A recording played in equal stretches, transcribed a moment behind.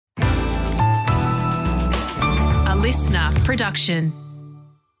listener production.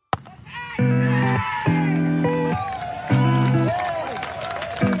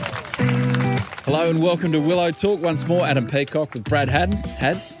 Hello and welcome to Willow Talk once more. Adam Peacock with Brad Haddon.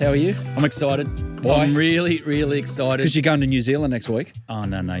 Hads, how are you? I'm excited. Why? I'm really, really excited. Because you're going to New Zealand next week. Oh,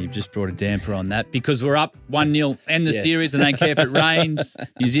 no, you've just brought a damper on that because we're up 1-0, end the series and don't care if it rains.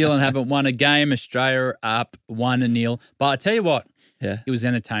 New Zealand haven't won a game. Australia are up 1-0. But I tell you what, it was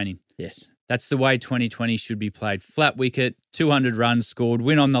entertaining. Yes. That's the way 2020 should be played. Flat wicket, 200 runs scored,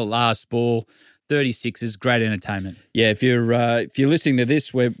 win on the last ball, 36 is great entertainment. Yeah, if you're listening to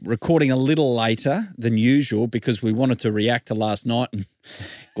this, we're recording a little later than usual because we wanted to react to last night. And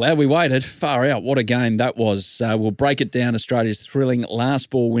glad we waited. Far out. What a game that was. We'll break it down. Australia's thrilling last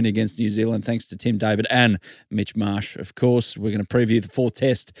ball win against New Zealand, thanks to Tim David and Mitch Marsh, of course. We're going to preview the fourth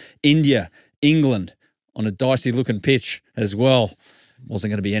test. India, England on a dicey-looking pitch as well.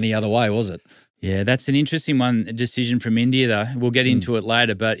 Wasn't going to be any other way, was it? Yeah, that's an interesting one, a decision from India, though. We'll get into it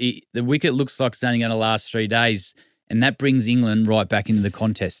later, but the wicket looks like it's only going to last 3 days, and that brings England right back into the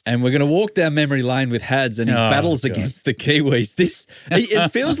contest. And we're going to walk down memory lane with Hads and his battles against the Kiwis.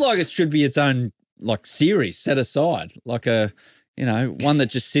 It feels like it should be its own series set aside, like one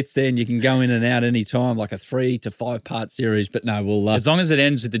that just sits there and you can go in and out any time, like a 3 to 5 part series. But no, we'll as long as it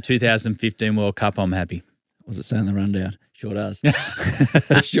ends with the 2015 World Cup, I'm happy. What does it say on the rundown? Sure does.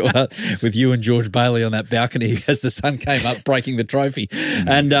 Sure does. With you and George Bailey on that balcony as the sun came up breaking the trophy.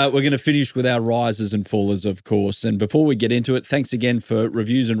 And we're going to finish with our risers and fallers, of course. And before we get into it, thanks again for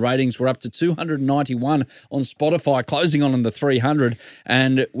reviews and ratings. We're up to 291 on Spotify, closing on the 300.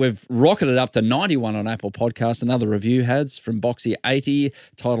 And we've rocketed up to 91 on Apple Podcasts. Another review Hads from Boxy80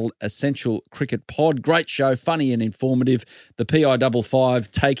 titled Essential Cricket Pod. Great show, funny and informative. The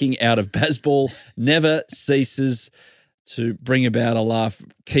PI55 taking out of Bazball never ceases to bring about a laugh.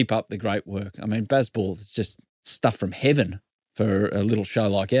 Keep up the great work. I mean, Bazball is just stuff from heaven for a little show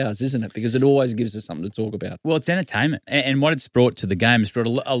like ours, isn't it? Because it always gives us something to talk about. Well, it's entertainment. And what it's brought to the game, it's brought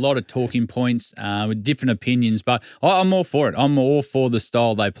a lot of talking points with different opinions. But I'm all for it. I'm all for the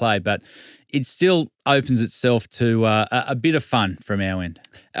style they play. But it still opens itself to a bit of fun from our end.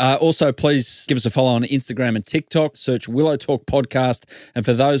 Also, please give us a follow on Instagram and TikTok. Search Willow Talk Podcast. And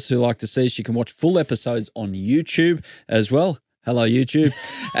for those who like to see us, you can watch full episodes on YouTube as well. Hello, YouTube.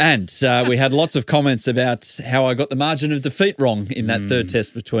 And we had lots of comments about how I got the margin of defeat wrong in that third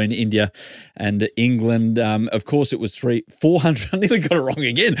test between India and England. Of course, it was 400. I nearly got it wrong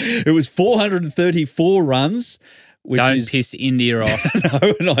again. It was 434 runs. Don't piss India off.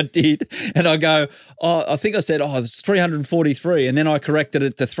 No, and I did. And I go, I think I said, it's 343. And then I corrected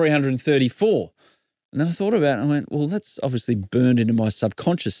it to 334. And then I thought about it. I went, well, that's obviously burned into my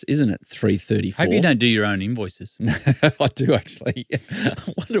subconscious, isn't it? 334. Hope you don't do your own invoices. I do, actually. I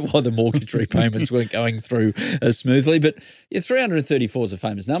wonder why the mortgage repayments weren't going through as smoothly. But 334 is a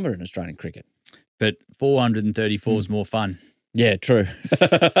famous number in Australian cricket. But 434 is more fun. Yeah, true.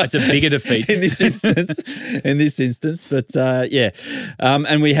 That's a bigger defeat in this instance. But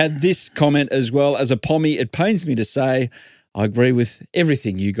and we had this comment as well. As a Pommy, it pains me to say I agree with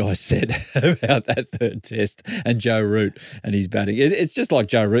everything you guys said about that third test and Joe Root and his batting. It's just like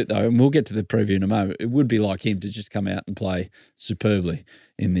Joe Root, though, and we'll get to the preview in a moment. It would be like him to just come out and play superbly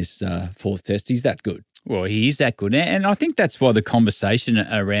in this fourth test. He's that good. Well, he is that good. And I think that's why the conversation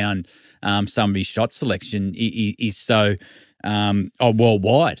around somebody's shot selection is so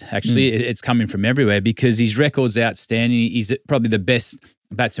worldwide. Actually, it's coming from everywhere because his record's outstanding. He's probably the best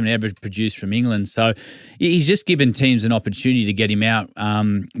batsman ever produced from England. So he's just given teams an opportunity to get him out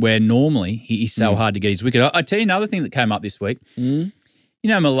where normally he's so hard to get his wicket. I tell you another thing that came up this week. You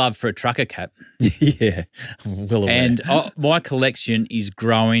know my love for a trucker cap. Yeah, I'm well aware. And my collection is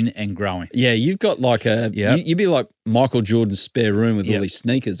growing and growing. Yeah, you've got like you'd be like Michael Jordan's spare room with all these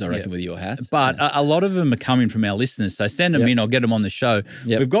sneakers, I reckon, with your hats. But a lot of them are coming from our listeners. So send them in, I'll get them on the show.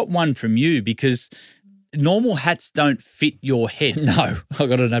 We've got one from you because normal hats don't fit your head. No, I've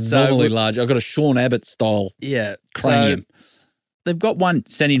got an abnormally large. I've got a Sean Abbott style cranium. So they've got one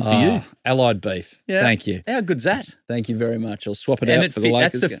sent in for you. Allied beef. Yeah. Thank you. How good's that? Thank you very much. I'll swap it out for the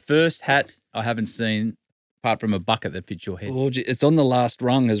Lakers. That's the first hat I haven't seen, apart from a bucket, that fits your head. Oh, it's on the last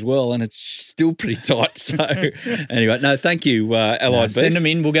rung as well, and it's still pretty tight. So anyway, no, thank you, Allied beef. Send them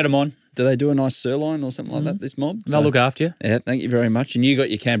in. We'll get them on. Do they do a nice sirloin or something like that, this mob? They'll look after you. Yeah, thank you very much. And you got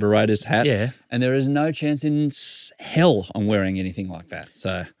your Canberra Raiders hat. Yeah. And there is no chance in hell I'm wearing anything like that.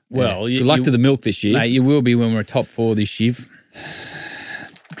 So, well, good luck to the milk this year. Mate, you will be when we're top 4 this year.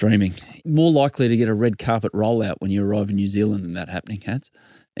 Dreaming. More likely to get a red carpet rollout when you arrive in New Zealand than that happening, Hats.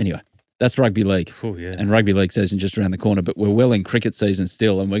 Anyway, That's rugby league. Oh, yeah. And rugby league season just around the corner, but we're well in cricket season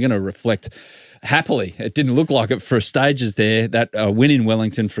still, and we're going to reflect happily. It didn't look like it for stages there. That win in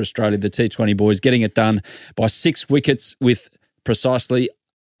Wellington for Australia, the T20 boys getting it done by 6 wickets with precisely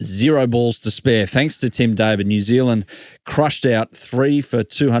 0 balls to spare. Thanks to Tim David, New Zealand crushed out 3 for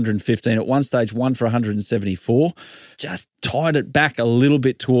 215. At one stage, 1 for 174. Just tied it back a little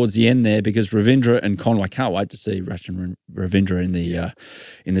bit towards the end there because Ravindra and Conway, can't wait to see Rachin Ravindra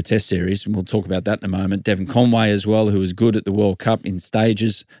in the Test series, and we'll talk about that in a moment. Devon Conway as well, who was good at the World Cup in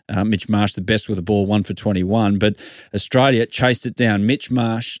stages. Mitch Marsh, the best with the ball, 1 for 21. But Australia chased it down. Mitch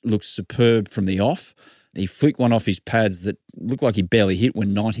Marsh looks superb from the off. He flicked one off his pads that looked like he barely hit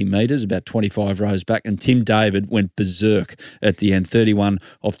when 90 metres, about 25 rows back. And Tim David went berserk at the end, 31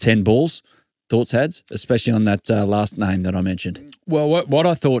 of 10 balls. Thoughts, Hads, especially on that last name that I mentioned? Well, what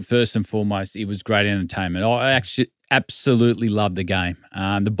I thought first and foremost, it was great entertainment. I actually absolutely loved the game.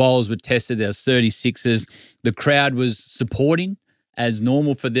 The bowls were tested. There was 36ers. The crowd was supporting as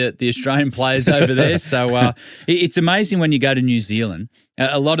normal for the Australian players over there. So it's amazing when you go to New Zealand.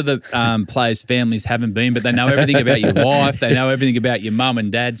 A lot of the players' families haven't been, but they know everything about your wife. They know everything about your mum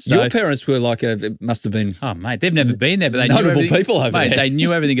and dad. So, your parents were like it must have been. Oh, mate, they've never been there, but they notable knew everything. People over there. They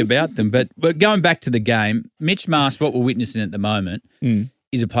knew everything about them. But going back to the game, Mitch Marsh, what we're witnessing at the moment,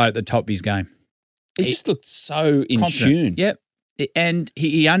 is a player at the top of his game. He just looked so in tune. Yep. And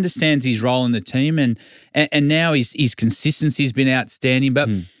he understands his role in the team, and now his consistency's been outstanding. But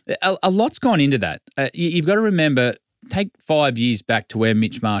a lot's gone into that. You've got to remember, take 5 years back to where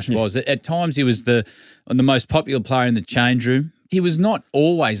Mitch Marsh was. At times he was the most popular player in the change room. He was not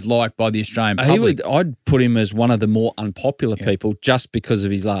always liked by the Australian public. I'd put him as one of the more unpopular people just because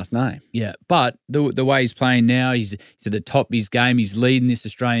of his last name. Yeah, but the way he's playing now, he's at the top of his game. He's leading this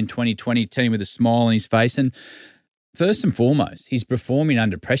Australian 2020 team with a smile on his face. And first and foremost, he's performing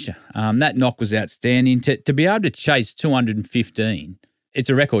under pressure. That knock was outstanding. To be able to chase 215, it's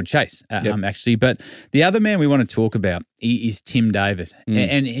a record chase, actually. But the other man we want to talk about is Tim David.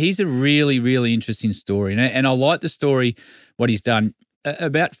 And he's a really, really interesting story. And I like the story, what he's done.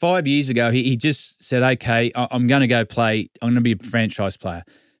 About 5 years ago, he just said, okay, I'm going to go play. I'm going to be a franchise player.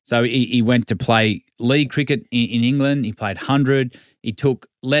 So he went to play league cricket in England. He played 100. He took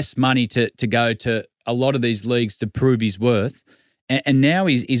less money to go to a lot of these leagues to prove his worth. And now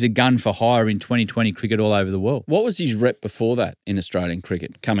he's a gun for hire in 2020 cricket all over the world. What was his rep before that in Australian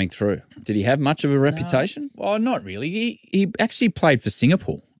cricket coming through? Did he have much of a reputation? Well, not really. He actually played for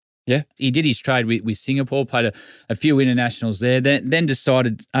Singapore. Yeah. He did his trade with Singapore, played a few internationals there, then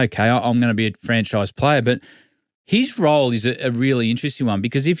decided, okay, I'm going to be a franchise player. But his role is a really interesting one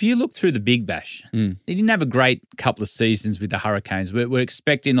because if you look through the Big Bash, he didn't have a great couple of seasons with the Hurricanes. We're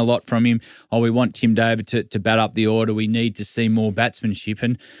expecting a lot from him. We want Tim David to bat up the order. We need to see more batsmanship.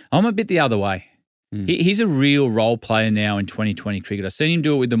 And I'm a bit the other way. He's a real role player now in 2020 cricket. I've seen him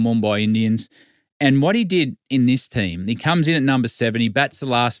do it with the Mumbai Indians. And what he did in this team, he comes in at number 7, he bats the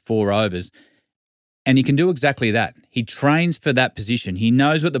last 4 overs, and he can do exactly that. He trains for that position. He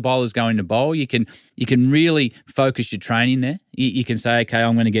knows what the bowler's going to bowl. You can really focus your training there. You can say, okay,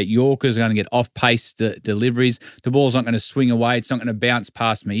 I'm going to get Yorkers, I'm going to get off-pace deliveries. The ball's not going to swing away. It's not going to bounce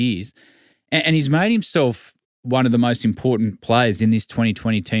past my ears. And he's made himself one of the most important players in this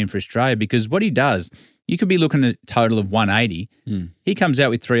 2020 team for Australia because what he does, you could be looking at a total of 180. He comes out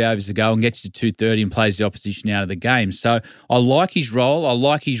with 3 overs to go and gets you 230 and plays the opposition out of the game. So I like his role. I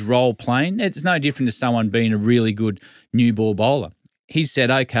like his role playing. It's no different to someone being a really good new ball bowler. He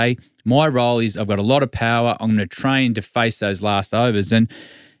said, okay, my role is I've got a lot of power. I'm going to train to face those last overs. And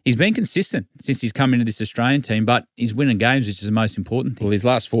he's been consistent since he's come into this Australian team, but he's winning games, which is the most important thing. Well, his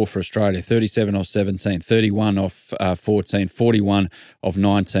last 4 for Australia, 37 off 17, 31 off 14, 41 off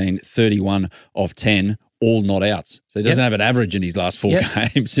 19, 31 off 10, all not outs. So he doesn't have an average in his last 4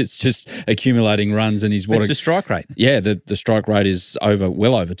 games. It's just accumulating runs and he's What's the strike rate? Yeah, the strike rate is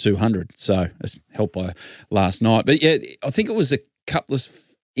well over 200. So it's helped by last night. But yeah, I think it was a couple of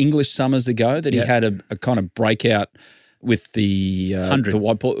English summers ago that he had a kind of breakout with the 100. The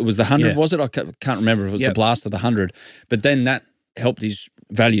white ball. It was the 100, was it? I can't remember if it was the blast of the 100. But then that helped his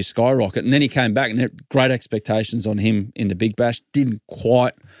value skyrocket. And then he came back and had great expectations on him in the Big Bash. Didn't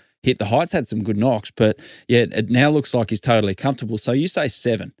quite hit the heights, had some good knocks. But yeah, it now looks like he's totally comfortable. So you say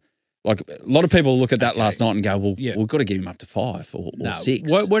 7. Like a lot of people look at that last night and go, well, we've got to give him up to 5 or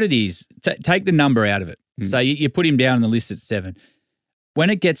 6. What it is, take the number out of it. So you put him down on the list at 7. When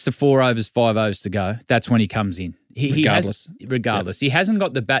it gets to 4 overs, 5 overs to go, that's when he comes in. Regardless. He hasn't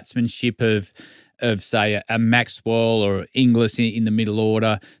got the batsmanship of say, a Maxwell or Inglis in the middle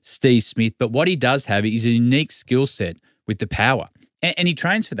order, Steve Smith. But what he does have is a unique skill set with the power. And he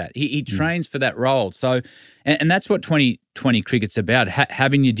trains for that. He trains for that role. So, and that's what 2020 cricket's about,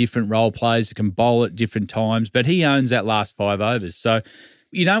 having your different role players who can bowl at different times, but he owns that last 5 overs. So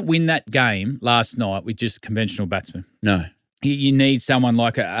you don't win that game last night with just conventional batsmen. No. You need someone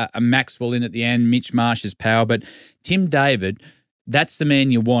like a Maxwell in at the end, Mitch Marsh's power, but Tim David, that's the man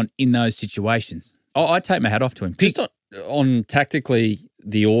you want in those situations. I take my hat off to him. Just on tactically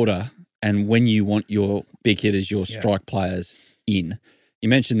the order and when you want your big hitters, your strike players in. You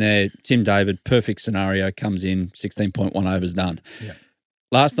mentioned there, Tim David, perfect scenario, comes in, 16.1 overs done. Yeah.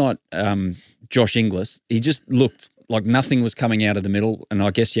 Last night, Josh Inglis, he just looked like nothing was coming out of the middle, and I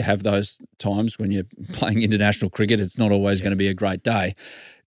guess you have those times when you're playing international cricket. It's not always going to be a great day.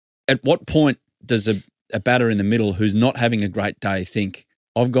 At what point does a batter in the middle who's not having a great day think,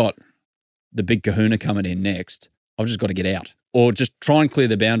 I've got the big kahuna coming in next, I've just got to get out? Or just try and clear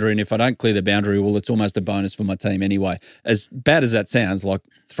the boundary, and if I don't clear the boundary, well, it's almost a bonus for my team anyway. As bad as that sounds, like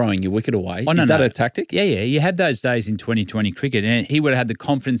throwing your wicket away, is that a tactic? Yeah. You had those days in 2020 cricket, and he would have had the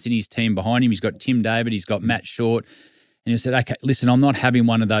confidence in his team behind him. He's got Tim David, he's got Matt Short, and he said, okay, listen, I'm not having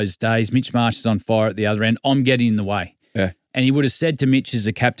one of those days. Mitch Marsh is on fire at the other end. I'm getting in the way. Yeah. And he would have said to Mitch as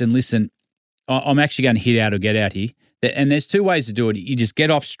a captain, listen, I'm actually going to hit out or get out here. And there's 2 ways to do it. You just get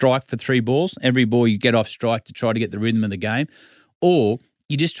off strike for 3 balls. Every ball you get off strike to try to get the rhythm of the game. Or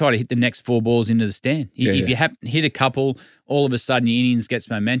you just try to hit the next 4 balls into the stand. If you hit a couple, all of a sudden your innings gets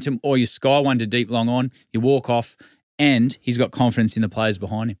momentum, or you sky one to deep long on, you walk off, and he's got confidence in the players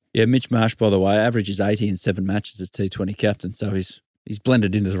behind him. Yeah, Mitch Marsh, by the way, averages 80 in 7 matches as T20 captain, so he's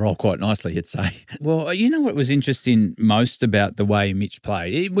blended into the role quite nicely, you'd say. Well, you know what was interesting most about the way Mitch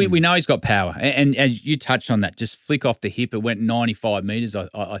played? We know he's got power, and as you touched on that, just flick off the hip, it went 95 metres, I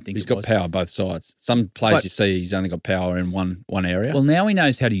think he's got power both sides. Some players you see he's only got power in one area. Well, now he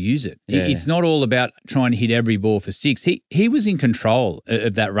knows how to use it. Yeah. It's not all about trying to hit every ball for 6. He was in control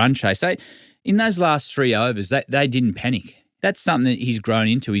of that run chase. In those last 3 overs, they didn't panic. That's something that he's grown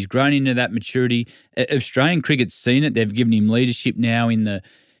into. He's grown into that maturity. Australian cricket's seen it. They've given him leadership now in the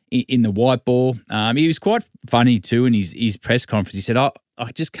white ball. He was quite funny too in his press conference. He said, I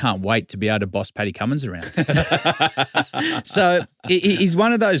just can't wait to be able to boss Paddy Cummins around. So he's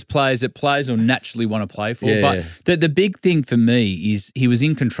one of those players that players will naturally want to play for. Yeah, but the big thing for me is he was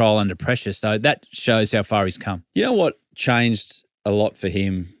in control under pressure. So that shows how far he's come. You know what changed a lot for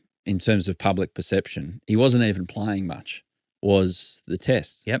him in terms of public perception? He wasn't even playing much. Was the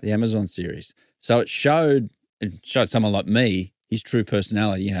test, the Amazon series. So it showed someone like me his true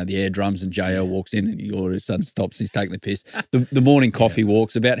personality. You know, the air drums and JL walks in and he all of a sudden stops. He's taking the piss. The morning coffee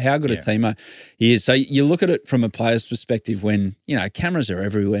walks about how good a teammate he is. So you look at it from a player's perspective when, you know, cameras are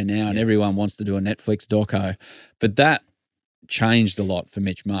everywhere now and everyone wants to do a Netflix doco. But that changed a lot for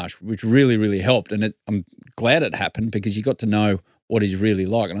Mitch Marsh, which really, really helped. And I'm glad it happened because you got to know what he's really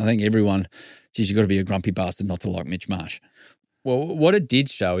like. And I think everyone, geez, you've got to be a grumpy bastard not to like Mitch Marsh. Well, what it did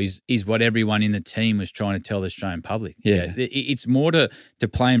show is what everyone in the team was trying to tell the Australian public. Yeah. It's more to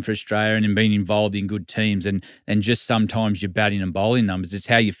playing for Australia and being involved in good teams and just sometimes your batting and bowling numbers. It's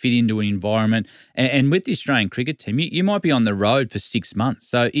how you fit into an environment. And with the Australian cricket team, you might be on the road for 6 months.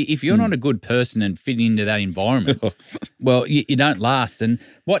 So if you're not a good person and fit into that environment, well, you don't last. And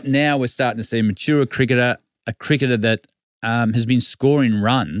what now we're starting to see a mature cricketer, a cricketer that has been scoring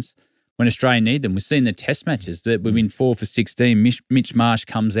runs when Australia need them. We've seen the test matches. We've been 4 for 16. Mitch Marsh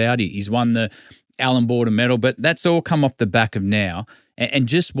comes out. He's won the Allen Border medal, but that's all come off the back of now. And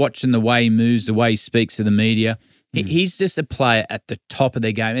just watching the way he moves, the way he speaks to the media, he's just a player at the top of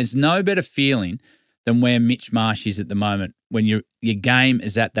their game. There's no better feeling than where Mitch Marsh is at the moment when your game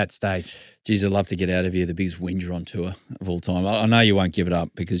is at that stage. Geez, I'd love to get out of here the biggest whinger on tour of all time. I know you won't give it up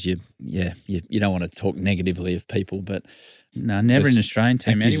because you don't want to talk negatively of people, but... No, never in Australian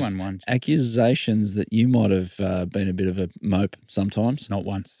team. Anyone won. Accusations that you might have been a bit of a mope sometimes. Not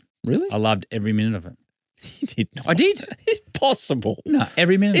once. Really? I loved every minute of it. You did not. I did. Impossible. No,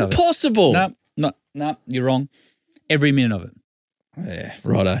 every minute of it. Impossible. No, you're wrong. Every minute of it. Yeah,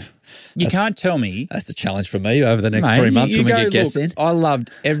 righto. You can't tell me. That's a challenge for me over the next 3 months when we get guests in. I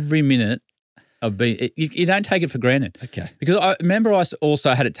loved every minute of being. You don't take it for granted. Okay. Because I remember I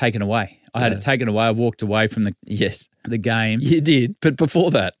also had it taken away. I had it taken away. I walked away from the game. You did, but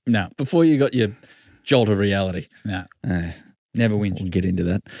before that, no. Before you got your jolt of reality, no, never whinged. We'll get into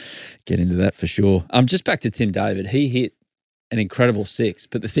that for sure. Just back to Tim David. He hit an incredible 6,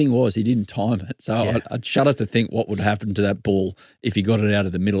 but the thing was he didn't time it. So I'd shudder to think what would happen to that ball if he got it out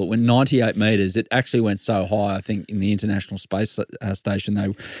of the middle. It went 98 metres. It actually went so high, I think, in the International Space Station, they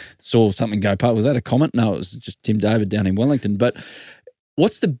saw something go past. Was that a comment? No, it was just Tim David down in Wellington. But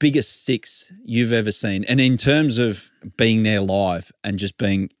What's the biggest six you've ever seen? And in terms of being there live and just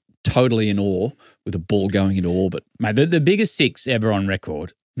being totally in awe with a ball going into orbit. Mate, the biggest six ever on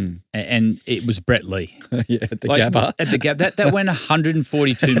record, and it was Brett Lee. Yeah, at the Gabba. At the Gabba. That went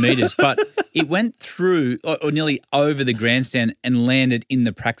 142 metres, but it went through or nearly over the grandstand and landed in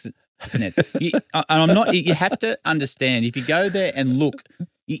the practice nets. You have to understand, if you go there and look,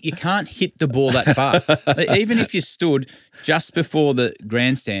 you can't hit the ball that far. Even if you stood just before the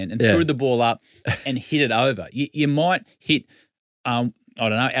grandstand and threw the ball up and hit it over, you might hit, I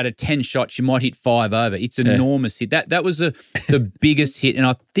don't know, out of 10 shots, you might hit 5 over. It's an enormous hit. That was the biggest hit. And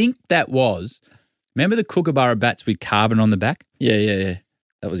I think that was, remember the Kookaburra bats with carbon on the back? Yeah.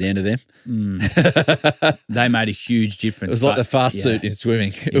 That was the end of them. They made a huge difference. It was like the fast suit in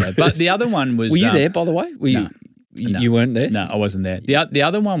swimming. But the other one was... Were you there, by the way? No. You weren't there? No, I wasn't there. The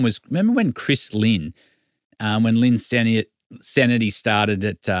other one was, remember when Chris Lynn, when Lynn's sanity started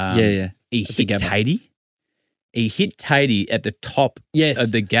at... He hit Tatey? He hit Tatey at the top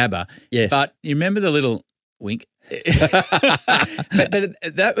of the Gabba. Yes. But you remember the little wink? but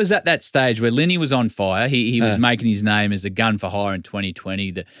that was at that stage where Linny was on fire. He was making his name as a gun for hire in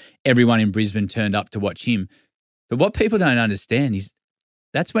 2020. That everyone in Brisbane turned up to watch him. But what people don't understand is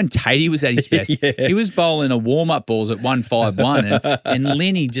that's when Tatey was at his best. He was bowling a warm-up balls at 151 and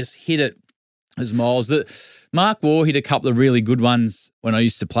Linny just hit it as miles. Mark Waugh hit a couple of really good ones when I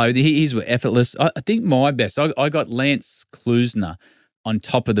used to play with him. His were effortless. I think my best, I got Lance Klusner on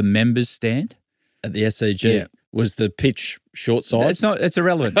top of the members stand. At the SCG? Yeah. Was the pitch short side? It's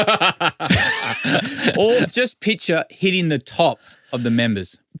irrelevant. Or just picture hitting the top of the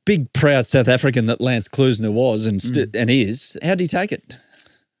members. Big, proud South African that Lance Klusner was and is. How did he take it?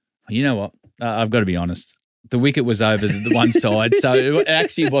 You know what? I've got to be honest. The wicket was over the one side, so it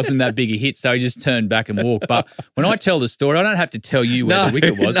actually wasn't that big a hit, so he just turned back and walked. But when I tell the story, I don't have to tell you where the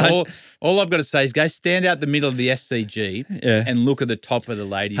wicket was. No. All I've got to say is go stand out the middle of the SCG and look at the top of the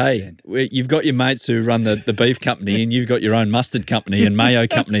ladies' stand. You've got your mates who run the beef company and you've got your own mustard company and mayo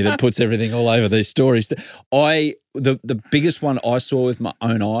company that puts everything all over these stories. The biggest one I saw with my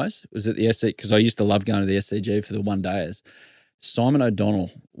own eyes was at the SCG, because I used to love going to the SCG for the one-dayers. Simon O'Donnell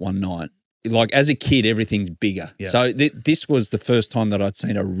one night. Like, as a kid, everything's bigger. Yeah. So this was the first time that I'd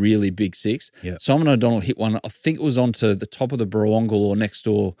seen a really big six. Yeah. Simon O'Donnell hit one, I think it was onto the top of the Barwongle or next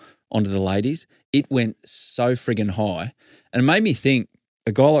door onto the ladies. It went so friggin' high. And it made me think,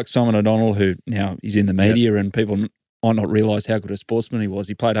 a guy like Simon O'Donnell, who now is in the media and people might not realise how good a sportsman he was.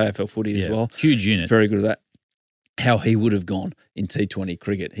 He played AFL footy as well. Huge unit. Very good at that. How he would have gone in T20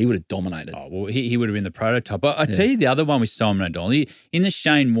 cricket. He would have dominated. Oh, well, he would have been the prototype. I tell you the other one with Simon O'Donnell. In the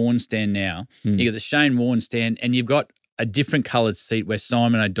Shane Warne stand now, you got the Shane Warne stand and you've got a different coloured seat where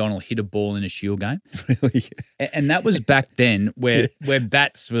Simon O'Donnell hit a ball in a Shield game. Really? And that was back then where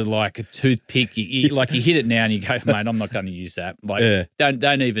bats were like a toothpick. You hit it now and you go, mate, I'm not going to use that.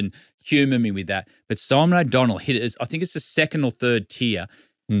 Don't even humour me with that. But Simon O'Donnell hit it, I think it's the second or third tier.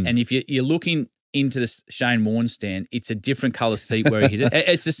 And if you're looking into the Shane Warne stand, it's a different colour seat where he hit it.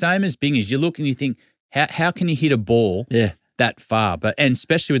 It's the same as Bingers. You look and you think, how can you hit a ball that far? And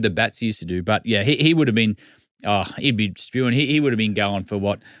especially with the bats he used to do. But yeah, he would have been, he'd be spewing. He would have been going for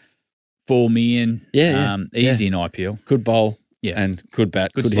what, 4 million? Easy in IPL. Good bowl. Yeah. And good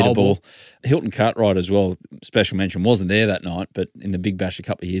bat, could hit a ball. Hilton Cartwright as well, special mention, wasn't there that night, but in the Big Bash a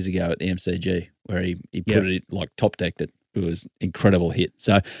couple of years ago at the MCG where he put it, like top decked it. It was an incredible hit.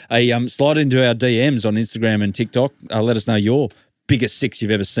 So slide into our DMs on Instagram and TikTok. Let us know your biggest six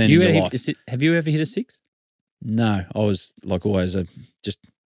you've ever seen in your life. Have you ever hit a six? No. I was, like always, just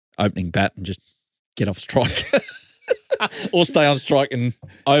opening bat and just get off strike. Or stay on strike and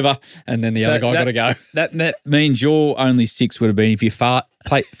over, and then the other guy got to go. That means your only six would have been if you're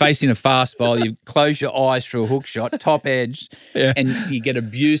facing a fast bowl, you close your eyes for a hook shot, top edge, and you get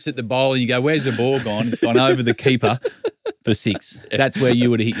abuse at the bowl and you go, where's the ball gone? It's gone over the keeper for 6. That's where you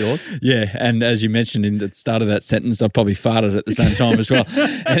would have hit yours. Yeah, and as you mentioned in the start of that sentence, I probably farted at the same time as well.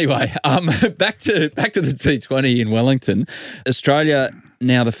 Anyway, back to the T20 in Wellington. Australia,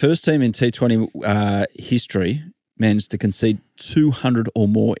 now the first team in T20 history, managed to concede 200 or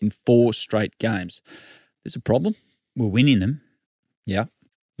more in 4 straight games. There's a problem. We're winning them. Yeah,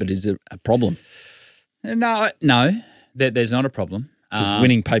 but is it a problem? No, there's not a problem. Just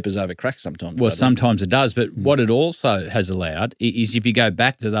winning papers over cracks sometimes. Well, sometimes it does, but what it also has allowed is if you go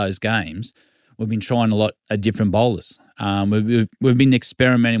back to those games, we've been trying a lot of different bowlers. We've been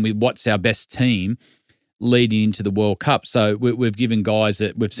experimenting with what's our best team leading into the World Cup. So we've given guys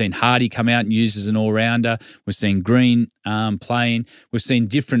that we've seen Hardy come out and use as an all-rounder. We've seen Green playing. We've seen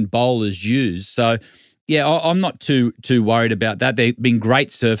different bowlers used. So Yeah, I'm not too worried about that. They've been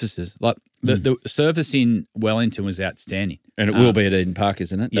great surfaces. Like the surface in Wellington was outstanding. And it will be at Eden Park,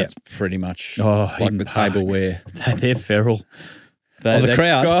 isn't it? Yeah. That's pretty much Eden like the Park. table where... They're feral. the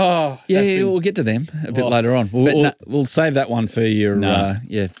crowd. Yeah, we'll get to them a bit later on. We'll save that one for your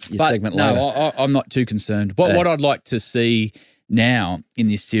segment later. No, I'm not too concerned. What I'd like to see now in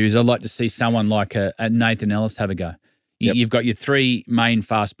this series, I'd like to see someone like a Nathan Ellis have a go. Yep. You've got your three main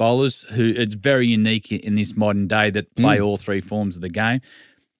fast bowlers who it's very unique in this modern day that play all three forms of the game.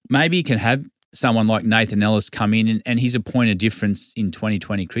 Maybe you can have someone like Nathan Ellis come in and he's a point of difference in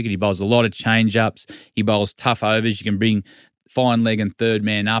 2020 cricket. He bowls a lot of change-ups. He bowls tough overs. You can bring fine leg and third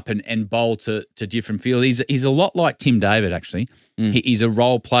man up and bowl to different field. He's a lot like Tim David, actually. He's a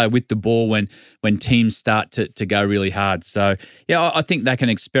role player with the ball when teams start to go really hard. So, yeah, I think they can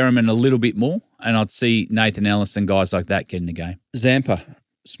experiment a little bit more, and I'd see Nathan Ellis and guys like that get in the game. Zampa,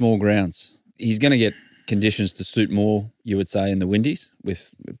 small grounds. He's going to get conditions to suit more, you would say, in the Windies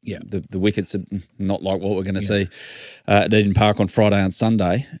with the wickets are not like what we're going to see at Eden Park on Friday and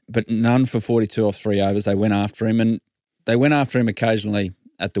Sunday, but none for 42 off 3 overs. They went after him, and they went after him occasionally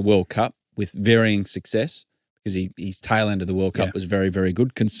at the World Cup with varying success because his tail end of the World Cup was very, very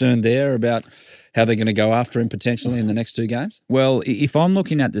good. Concerned there about how they're going to go after him potentially in the next two games? Well, if I'm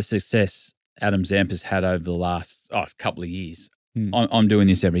looking at the success Adam Zampa's had over the last couple of years, I'm doing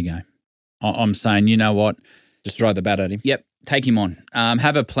this every game. I'm saying, you know what? Just throw the bat at him. Yep, take him on.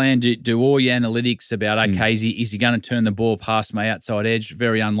 Have a plan. Do all your analytics about, is he going to turn the ball past my outside edge?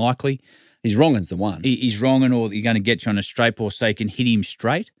 Very unlikely. He's wronging's the one. He's wronging, or you're going to get you on a straight ball so you can hit him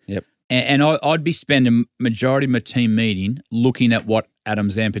straight. Yep. And I'd be spending majority of my team meeting looking at what Adam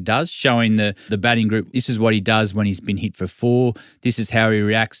Zampa does, showing the batting group, this is what he does when he's been hit for 4. This is how he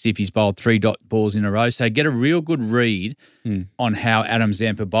reacts if he's bowled 3 dot balls in a row. So get a real good read on how Adam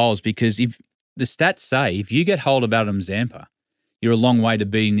Zampa bowls, because if the stats say if you get hold of Adam Zampa, you're a long way to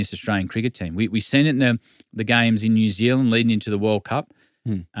beating this Australian cricket team. We've seen it in the games in New Zealand leading into the World Cup.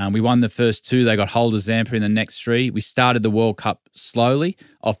 We won the first 2. They got hold of Zampa in the next 3. We started the World Cup slowly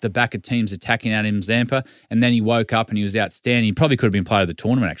off the back of teams attacking Adam Zampa, and then he woke up and he was outstanding. He probably could have been player of the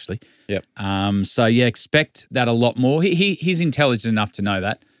tournament, actually. Yep. So, expect that a lot more. He's intelligent enough to know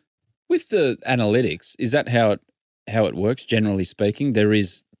that. With the analytics, is that how it works, generally speaking? There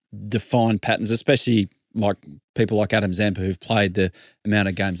is defined patterns, especially like people like Adam Zampa who've played the amount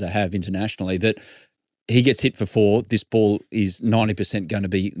of games they have internationally, that he gets hit for 4. This ball is 90% going to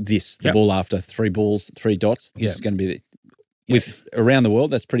be this. The ball after 3 balls, 3 dots. This is going to be with around the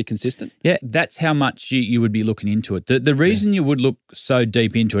world. That's pretty consistent. Yeah, that's how much you would be looking into it. The reason you would look so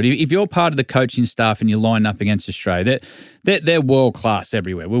deep into it, if you're part of the coaching staff and you're lined up against Australia, they're world class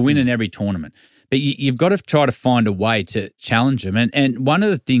everywhere. We're winning every tournament. But you've got to try to find a way to challenge them. And one of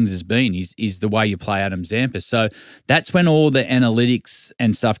the things has been is the way you play Adam Zampa. So that's when all the analytics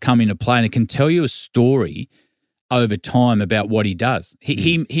and stuff come into play, and it can tell you a story over time about what he does.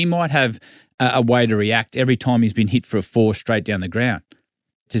 He might have a way to react every time he's been hit for a 4 straight down the ground.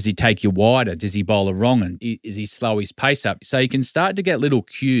 Does he take you wider? Does he bowl a wrong? And is he slow his pace up? So you can start to get little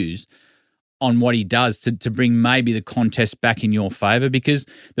cues on what he does to bring maybe the contest back in your favour, because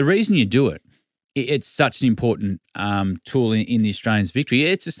the reason you do it, it's such an important tool in the Australians' victory.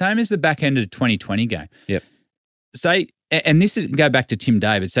 It's the same as the back end of the 2020 game. Yep. And this is go back to Tim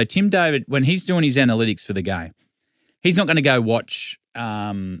David. So Tim David, when he's doing his analytics for the game, he's not going to go watch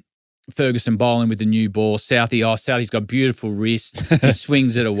Ferguson bowling with the new ball. Southey's got beautiful wrist. He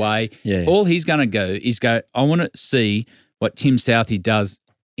swings it away. Yeah. All he's going to go is I want to see what Tim Southey does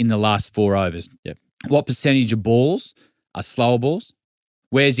in the last 4 overs. Yep. What percentage of balls are slower balls?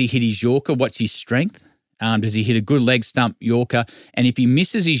 Where's he hit his Yorker? What's his strength? Does he hit a good leg stump Yorker? And if he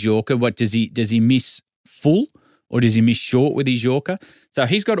misses his Yorker, what does he miss full or does he miss short with his Yorker? So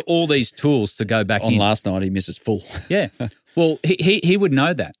he's got all these tools to go back in. On last night, he misses full. Yeah. Well, he would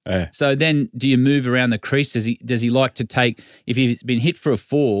know that. Yeah. So then do you move around the crease? Does he like to take, if he's been hit for a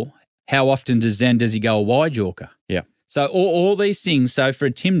 4, how often does he go a wide Yorker? Yeah. So all these things. So for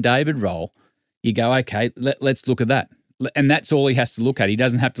a Tim David role, you go, okay, let's look at that. And that's all he has to look at. He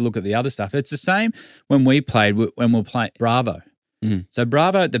doesn't have to look at the other stuff. It's the same when we'll play Bravo. So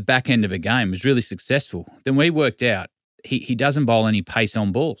Bravo at the back end of a game was really successful. Then we worked out he doesn't bowl any pace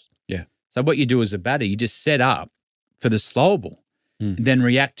on balls. Yeah. So what you do as a batter, you just set up for the slower ball, then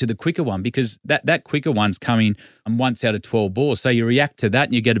react to the quicker one, because that quicker one's coming once out of 12 balls. So you react to that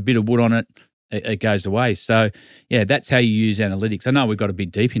and you get a bit of wood on it. It goes away. So, yeah, that's how you use analytics. I know we've got a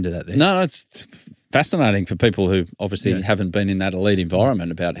bit deep into that there. No, it's fascinating for people who obviously haven't been in that elite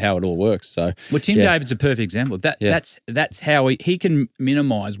environment about how it all works. So, well, Tim David's a perfect example. That's how he can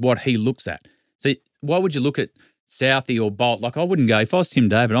minimise what he looks at. So why would you look at Southey or Bolt? Like, I wouldn't go, if I was Tim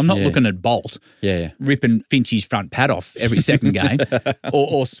David, I'm not looking at Bolt ripping Finchie's front pad off every second game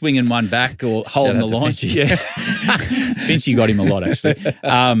or swinging one back or holding the line. Yeah. Finchie got him a lot, actually.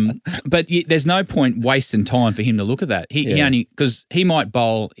 But there's no point wasting time for him to look at that. He only, because he might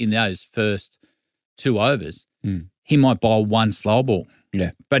bowl in those first 2 overs, he might bowl one slow ball.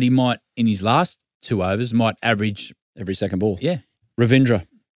 Yeah. But he might, in his last 2 overs, might average every second ball. Yeah. Ravindra.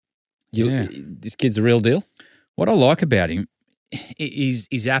 This kid's a real deal. What I like about him is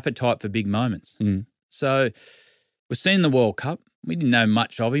his appetite for big moments. So we've seen the World Cup. We didn't know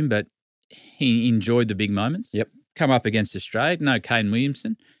much of him, but he enjoyed the big moments. Yep. Come up against Australia. No, Kane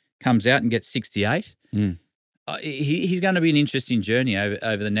Williamson comes out and gets 68. He's going to be an interesting journey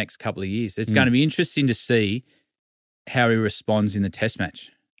over the next couple of years. It's going to be interesting to see how he responds in the Test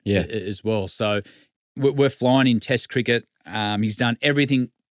match as well. So we're flying in Test cricket. He's done everything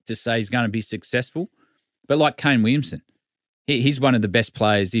to say he's going to be successful. But like Kane Williamson, he's one of the best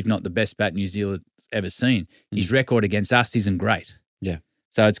players, if not the best bat New Zealand's ever seen. His record against us isn't great. Yeah.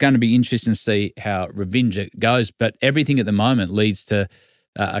 So it's going to be interesting to see how Ravindra goes. But everything at the moment leads to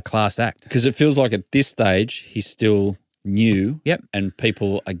a class act. Because it feels like at this stage he's still new. Yep. And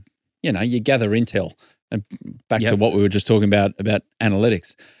people are, you gather intel. And back to what we were just talking about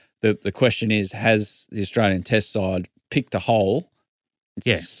analytics. The question is, has the Australian Test side picked a hole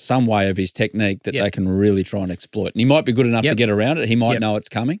some way of his technique that they can really try and exploit? And he might be good enough to get around it. He might know it's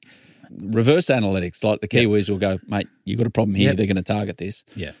coming. Reverse analytics, like the Kiwis will go, mate, you've got a problem here. They're going to target this.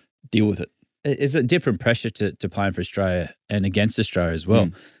 Yeah. Deal with it. It's a different pressure to playing for Australia and against Australia as well.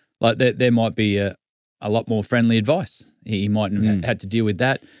 Like there might be a lot more friendly advice. He mightn't have had to deal with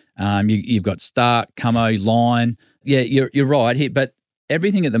that. You've got Stark, Camo, Line. Yeah, you're right. But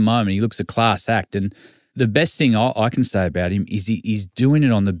everything at the moment, he looks a class act. And the best thing I can say about him is he's doing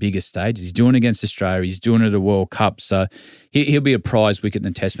it on the biggest stages. He's doing it against Australia. He's doing it at the World Cup. So he'll be a prize wicket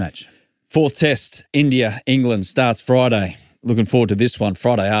in the Test match. 4th Test, India, England, starts Friday. Looking forward to this one.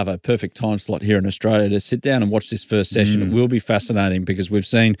 Friday, Arvo, perfect time slot here in Australia to sit down and watch this first session. It will be fascinating because we've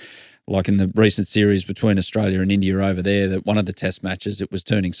seen, like in the recent series between Australia and India over there, that one of the Test matches, it was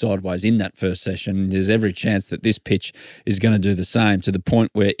turning sideways in that first session. There's every chance that this pitch is going to do the same, to the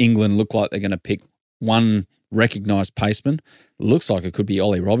point where England look like they're going to pick one recognised paceman. Looks like it could be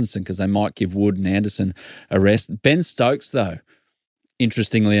Ollie Robinson because they might give Wood and Anderson a rest. Ben Stokes, though,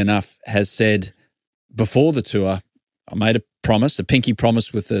 interestingly enough, has said before the tour, I made a promise, a pinky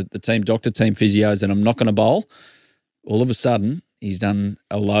promise with the team doctor, team physios, that I'm not going to bowl. All of a sudden, he's done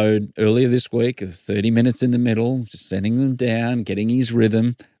a load earlier this week of 30 minutes in the middle, just sending them down, getting his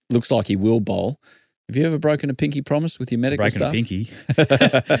rhythm. Looks like he will bowl. Have you ever broken a pinky promise with your medical staff? Breaking a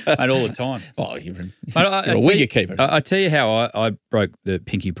pinky? Mate, all the time. Oh, you're a wicket keeper. I tell you how I broke the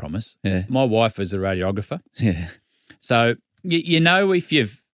pinky promise. Yeah. My wife was a radiographer. Yeah. So you know if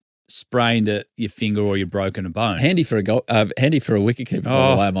you've sprained your finger or you've broken a bone. Handy for a wicketkeeper, by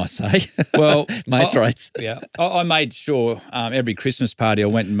the way, I must say. Well, mates rates. Yeah, I made sure every Christmas party I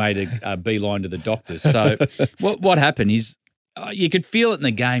went and made a beeline to the doctors. So what happened is you could feel it in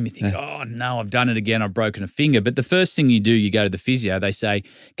the game. You think, oh no, I've done it again. I've broken a finger. But the first thing you do, you go to the physio. They say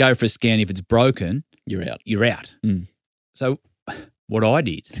go for a scan. If it's broken, you're out. You're out. So what I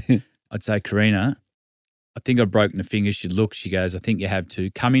did, I'd say, Karina, I think I've broken a finger. She'd look. She goes, I think you have to.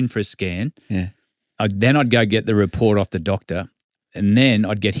 Come in for a scan. Yeah. Then I'd go get the report off the doctor, and then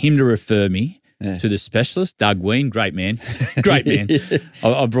I'd get him to refer me to the specialist, Doug Ween. Great man. Great man.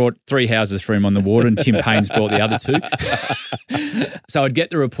 I brought 3 houses for him on the water, and Tim Payne's brought the other 2. So I'd get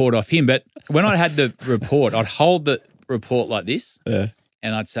the report off him. But when I had the report, I'd hold the report like this,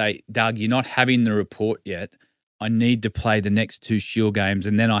 and I'd say, Doug, you're not having the report yet. I need to play the next 2 Shield games,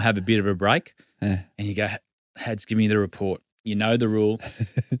 and then I have a bit of a break. And you go, Hads, give me the report. You know the rule.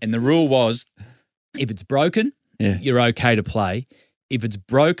 And the rule was, if it's broken, you're okay to play. If it's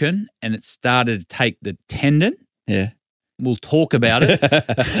broken and it started to take the tendon, we'll talk about it.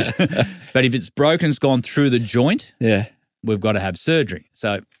 But if it's broken, it's gone through the joint, we've got to have surgery.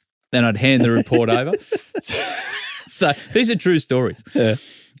 So then I'd hand the report over. So these are true stories.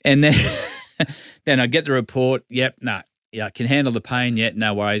 And then I'd get the report. Yep, no. Yeah, I can handle the pain. Yeah,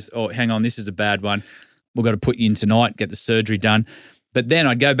 no worries. Oh, hang on, this is a bad one. We've got to put you in tonight, get the surgery done. But then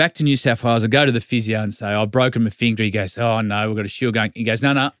I'd go back to New South Wales. I'd go to the physio and say, I've broken my finger. He goes, oh, no, we've got a Shield going. He goes,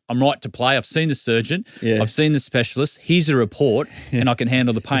 no, I'm right to play. I've seen the surgeon. I've seen the specialist. Here's a report, and I can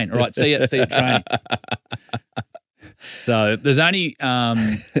handle the pain. All right, see you training. So there's only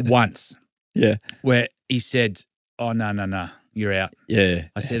once where he said, oh, no, you're out. Yeah.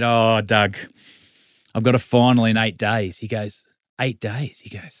 I said, oh, Doug, I've got a final in 8 days. He goes, 8 days? He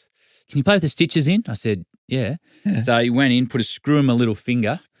goes, can you play with the stitches in? I said, yeah. So he went in, put a screw in my little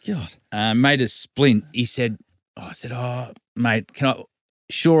finger, made a splint. He said, I said, mate,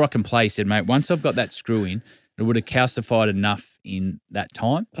 sure I can play. He said, mate, once I've got that screw in, it would have calcified enough in that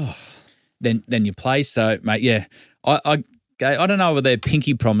time. Then you play. So, mate, yeah, I don't know whether they're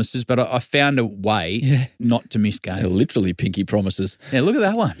pinky promises, but I found a way not to miss games. They're literally pinky promises. Yeah, look at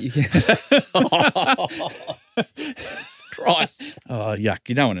that one. Christ. Oh, yuck.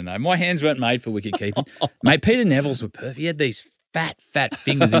 You don't want to know. My hands weren't made for wicket keeping. Mate, Peter Neville's were perfect. He had these fat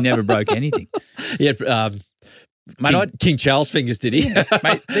fingers. He never broke anything. Yeah, King Charles fingers, did he?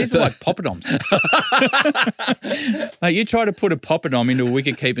 Mate, these are like poppadoms. Mate, you try to put a poppadom into a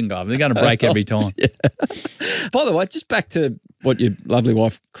wicket-keeping glove, they're going to break every time. Yeah. By the way, just back to what your lovely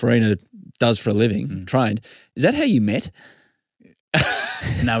wife, Karina, does for a living, trained. Is that how you met?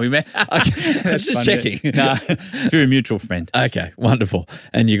 No, we met. Okay. Just checking. No, through a mutual friend. Okay, wonderful.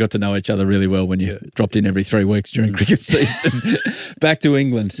 And you got to know each other really well when you dropped in every 3 weeks during cricket season. Back to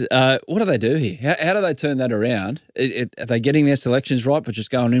England. What do they do here? How do they turn that around? Are they getting their selections right, but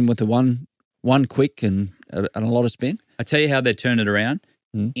just going in with the one quick and a lot of spin? I tell you how they turn it around.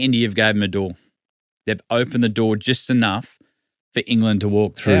 India have gave them a door. They've opened the door just enough for England to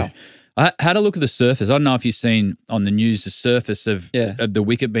walk through. How? I had a look at the surface. I don't know if you've seen on the news the surface of the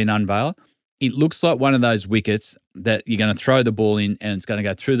wicket being unveiled. It looks like one of those wickets that you're going to throw the ball in and it's going to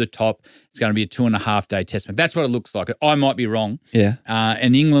go through the top. It's going to be a 2.5-day test match. That's what it looks like. I might be wrong. Yeah.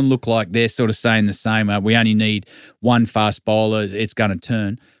 And England look like they're sort of saying the same. We only need one fast bowler. It's going to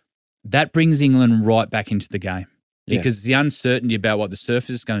turn. That brings England right back into the game because the uncertainty about what the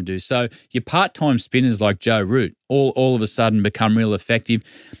surface is going to do. So your part-time spinners like Joe Root all of a sudden become real effective.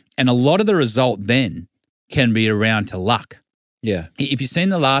 And a lot of the result then can be around to luck. Yeah. If you've seen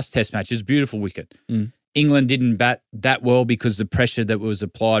the last test match, it's a beautiful wicket. England didn't bat that well because the pressure that was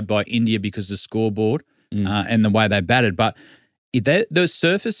applied by India because of the scoreboard and the way they batted. But the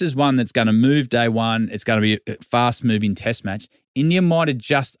surface is one that's going to move day one. It's going to be a fast-moving test match. India might have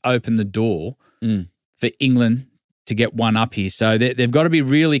just opened the door for England to get one up here. So they've got to be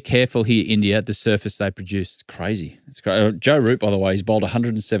really careful here, India, the surface they produce. It's crazy. It's great. Joe Root, by the way, he's bowled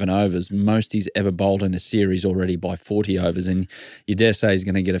 107 overs, most he's ever bowled in a series already by 40 overs. And you dare say he's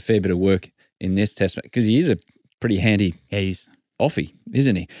going to get a fair bit of work in this test because he is a pretty handy offie,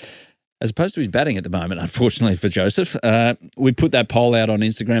 isn't he? As opposed to his batting at the moment, unfortunately for Joseph. We put that poll out on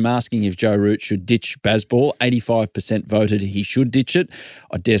Instagram asking if Joe Root should ditch Bazball. 85% voted he should ditch it.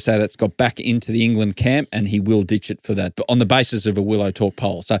 I dare say that's got back into the England camp and he will ditch it for that, but on the basis of a Willow Talk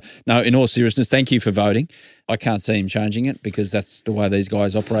poll. So, no, in all seriousness, thank you for voting. I can't see him changing it because that's the way these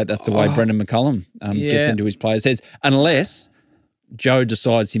guys operate. That's the way Brendan McCullum gets into his players' heads. Unless Joe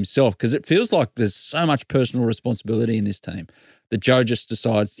decides himself, because it feels like there's so much personal responsibility in this team that Joe just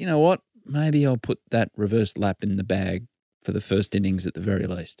decides, you know what, maybe I'll put that reverse lap in the bag for the first innings at the very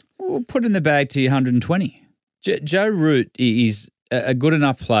least. We'll put in the bag to 120. Joe Root is a good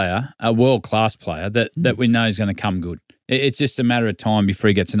enough player, a world-class player, that we know is going to come good. It's just a matter of time before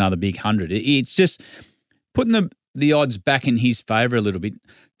he gets another big 100. It's just putting the odds back in his favour a little bit.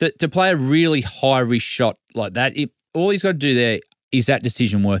 To play a really high-risk shot like that, all he's got to do there is that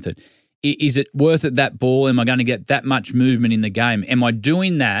decision worth it. Is it worth it, that ball? Am I going to get that much movement in the game? Am I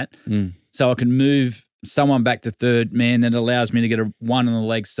doing that so I can move someone back to third man that allows me to get a one on the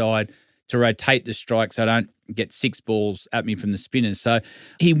leg side to rotate the strike so I don't get 6 balls at me from the spinners? So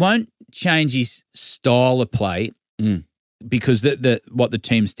he won't change his style of play because what the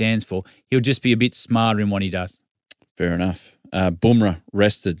team stands for. He'll just be a bit smarter in what he does. Fair enough. Bumrah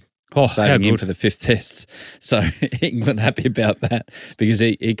rested. Saving him for the 5th test. So England happy about that because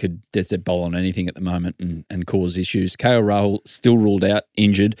he could dead set bowl on anything at the moment and cause issues. KL Rahul still ruled out,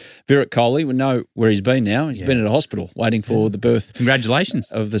 injured. Virat Kohli, we know where he's been now. He's been at a hospital waiting for the birth.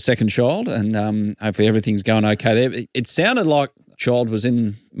 Congratulations. Of the second child, and hopefully everything's going okay there. It sounded like child was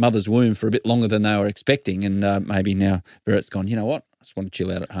in mother's womb for a bit longer than they were expecting, and maybe now Virat's gone, you know what, I just want to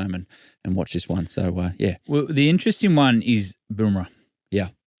chill out at home and watch this one. So, yeah. Well, the interesting one is Bumrah.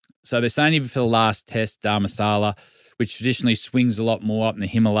 Yeah. So they're saying even for the last test, Dharamsala, which traditionally swings a lot more up in the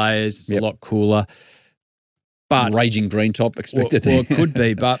Himalayas, it's a lot cooler. But raging green top expected there. Well, it could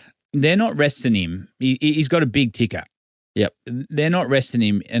be, but they're not resting him. He's got a big ticker. Yep. They're not resting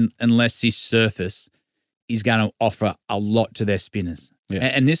him unless his surface is going to offer a lot to their spinners. Yeah.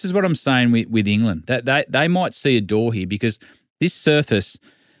 And this is what I'm saying with England. That they might see a door here because this surface,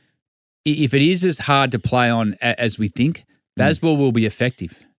 if it is as hard to play on as we think, Bazball will be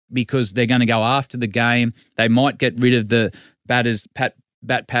effective because they're going to go after the game. They might get rid of the batters, Pat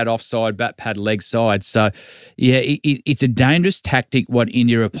bat pad offside, bat pad leg side. So, yeah, it's a dangerous tactic what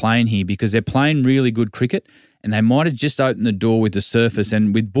India are playing here because they're playing really good cricket and they might have just opened the door with the surface.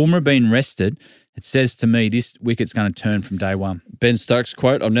 And with Bumrah being rested, it says to me this wicket's going to turn from day one. Ben Stokes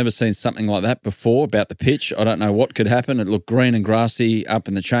quote, I've never seen something like that before about the pitch. I don't know what could happen. It looked green and grassy up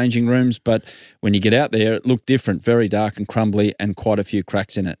in the changing rooms, but when you get out there, it looked different, very dark and crumbly and quite a few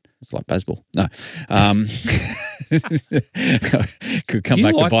cracks in it. It's like Bazball. No. Could come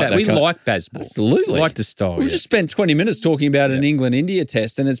back to bite that. We like Bazball. Absolutely. We like the style. We've just spent 20 minutes talking about an England-India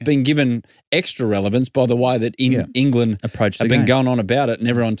test, and it's been given extra relevance by the way that England have been going on about it and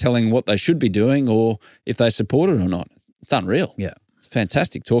everyone telling what they should be doing or if they support it or not. It's unreal. Yeah. It's a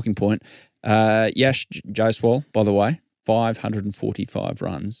fantastic talking point. Yash Jaiswal, by the way, 545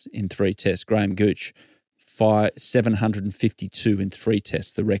 runs in 3 tests. Graham Gooch, 752 in 3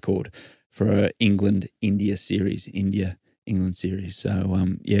 tests, the record for England-India series, India-England series. So,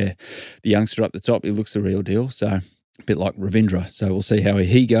 the youngster up the top, he looks the real deal. So, a bit like Ravindra. So, we'll see how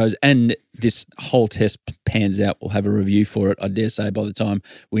he goes. And this whole test pans out. We'll have a review for it. I dare say by the time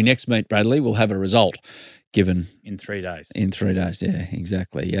we next meet, Bradley, we'll have a result given. In 3 days. In 3 days, yeah,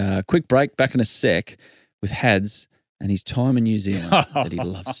 exactly. Quick break, back in a sec with Hads and his time in New Zealand that he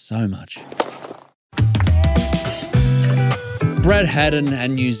loves so much. Brad Haddon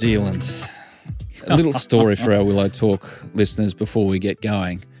and New Zealand. A little story for our Willow Talk listeners before we get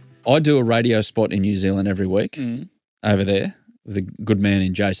going. I do a radio spot in New Zealand every week over there with a good man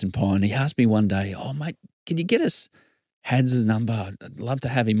in Jason Pine. He asked me one day, oh, mate, can you get us Hads' number? I'd love to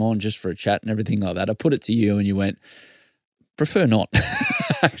have him on just for a chat and everything like that. I put it to you and you went, prefer not.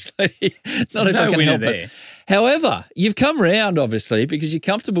 Actually, not if I can help it. However, you've come round, obviously, because you're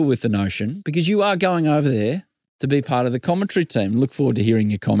comfortable with the notion, because you are going over there to be part of the commentary team. Look forward to hearing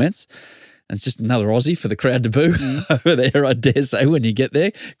your comments. And it's just another Aussie for the crowd to boo over there, I dare say, when you get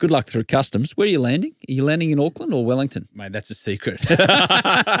there. Good luck through customs. Where are you landing? Are you landing in Auckland or Wellington? Mate, that's a secret. You're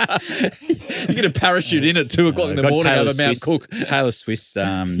going to parachute in at 2 o'clock in the morning over Mount Cook. Taylor Swift's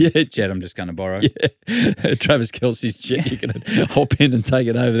jet I'm just going to borrow. Yeah. Travis Kelce's jet. You're going to hop in and take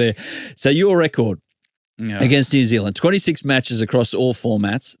it over there. So your record against New Zealand, 26 matches across all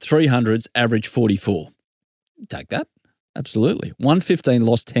formats, 300s, average 44. Take that. Absolutely. 115,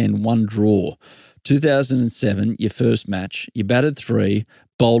 lost 10, 1 draw. 2007, your first match. You batted 3,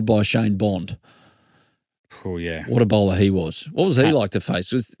 bowled by Shane Bond. Oh, yeah. What a bowler he was. What was he like to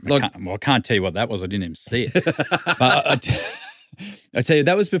face? I can't tell you what that was. I didn't even see it. But I tell you,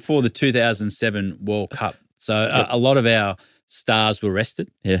 that was before the 2007 World Cup. So a lot of our stars were rested.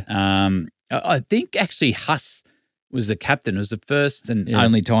 Yeah. I think actually Huss was the captain. It was the first and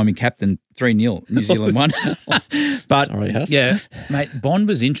only time he captained 3-0. New Zealand won. But sorry, Huss. Yeah, mate, Bond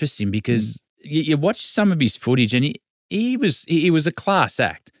was interesting because you watch some of his footage and he was a class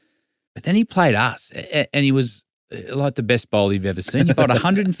act. But then he played us and he was like the best bowler you've ever seen. He got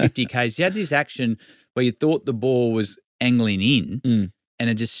 150 Ks. He had this action where you thought the ball was angling in and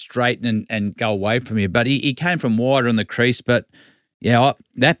it just straighten and go away from you. But he came from wider on the crease. But,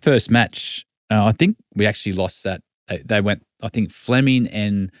 that first match, I think we actually lost that. They went, I think, Fleming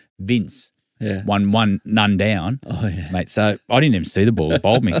and Vince won none down. Oh, yeah. Mate, so I didn't even see the ball. It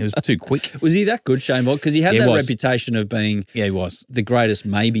bowled me. It was too quick. Was he that good, Shane Bond? Because he had that reputation of being he was the greatest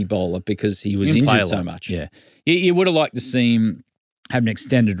maybe bowler because he was injured so much. Yeah. You would have liked to see him have an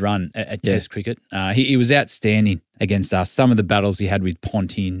extended run at Test cricket. He was outstanding against us. Some of the battles he had with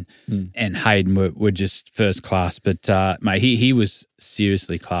Ponting and Hayden were just first class. But, mate, he was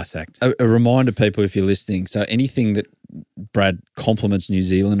seriously class act. A reminder, people, if you're listening, so anything that Brad compliments New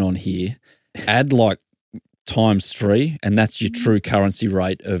Zealand on here, add like ×3, and that's your true currency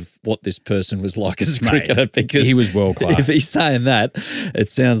rate of what this person was like as a cricketer, because he was world class. If he's saying that, it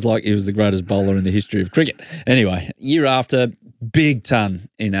sounds like he was the greatest bowler in the history of cricket. Anyway, year after, big ton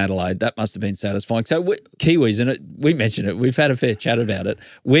in Adelaide. That must have been satisfying. So Kiwis, and we mentioned it, we've had a fair chat about it.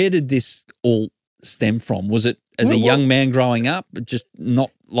 Where did this all stem from? Was it as a young man growing up, just not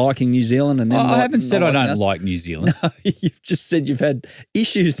liking New Zealand? And then I haven't said I don't like New Zealand. No, you've just said you've had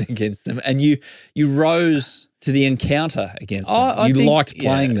issues against them, and you rose to the encounter against them. You liked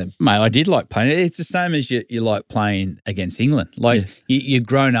playing them. Mate, I did like playing. It's the same as you like playing against England. Like you're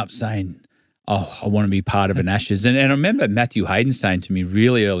grown up saying, oh, I want to be part of an Ashes. And I remember Matthew Hayden saying to me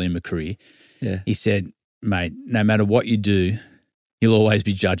really early in my career, he said, mate, no matter what you do, you'll always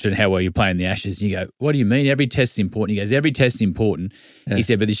be judged on how well you play in the Ashes. And you go, what do you mean? Every test is important. He goes, every test is important. Yeah. He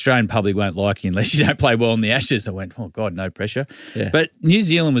said, but the Australian public won't like you unless you don't play well in the Ashes. I went, oh, God, no pressure. Yeah. But New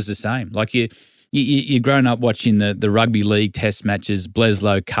Zealand was the same. Like you're grown up watching the rugby league test matches,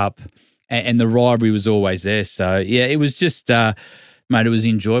 Bledisloe Cup, and the rivalry was always there. So, yeah, it was just, Mate, it was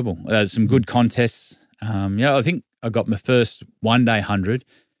enjoyable. Some good contests. I think I got my first one-day 100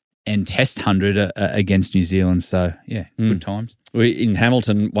 and test 100 against New Zealand. So, good times. We in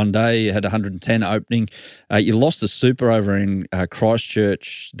Hamilton one day, you had 110 opening. You lost the Super over in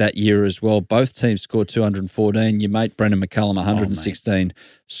Christchurch that year as well. Both teams scored 214. Your mate Brendan McCullum, 116,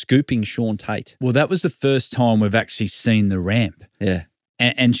 scooping Sean Tate. Well, that was the first time we've actually seen the ramp. Yeah.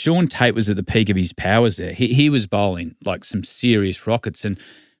 And Sean Tate was at the peak of his powers there. He was bowling like some serious rockets. And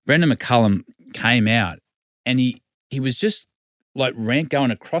Brendan McCullum came out and he was just like going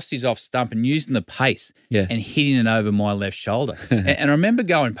across his off stump and using the pace and hitting it over my left shoulder. and I remember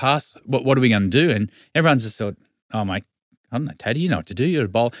going past, what are we going to do? And everyone's just thought, oh, mate, I don't know, Tate, you know what to do. You're a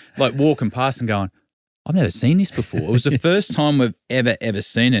bowler. Like walking past and going, I've never seen this before. It was the first time we've ever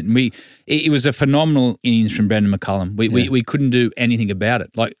seen it. And it was a phenomenal innings from Brendan McCullum. We couldn't do anything about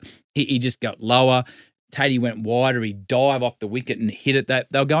it. Like he just got lower. Tatey went wider. He dived off the wicket and hit it. They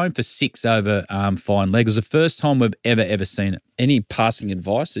were going for 6 over fine leg. It was the first time we've ever seen it. Any passing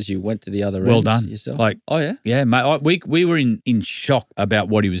advice as you went to the other well end done yourself? Like, oh yeah, yeah, mate. We were in shock about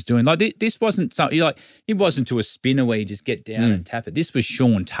what he was doing. Like this wasn't something like it wasn't to a spinner where you just get down and tap it. This was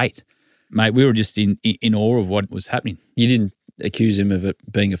Sean Tate. Mate, we were just in awe of what was happening. You didn't accuse him of it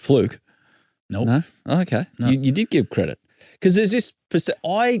being a fluke? Nope. No? Oh, okay. No. You did give credit. Because there's this –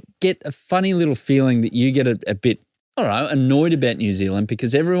 I get a funny little feeling that you get a bit, I don't know, annoyed about New Zealand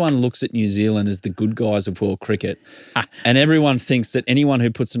because everyone looks at New Zealand as the good guys of world cricket and everyone thinks that anyone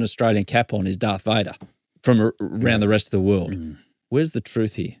who puts an Australian cap on is Darth Vader from around the rest of the world. Where's the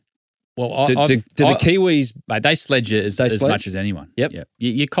truth here? Well, do the Kiwis – mate, they sledge it as much as anyone. Yep.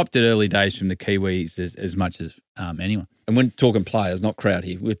 You copped it early days from the Kiwis as much as anyone. And we're talking players, not crowd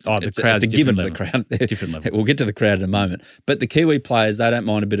here. The crowd's it's a given to level. the crowd. Different level. We'll get to the crowd in a moment. But the Kiwi players, they don't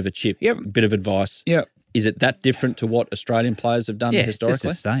mind a bit of a chip, a bit of advice. Yeah. Is it that different to what Australian players have done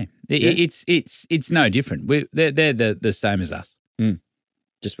historically? It's the same. It's no different. They're the same as us.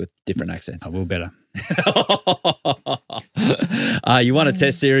 Just with different accents. Oh, we're better. You won a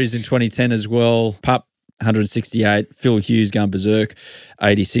test series in 2010 as well. Pup, 168. Phil Hughes going berserk,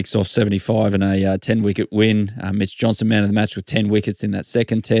 86 off 75 and a 10-wicket win. Mitch Johnson, man of the match with 10 wickets in that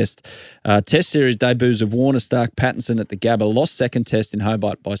second test. Test series debuts of Warner, Stark, Pattinson at the Gabba. Lost second test in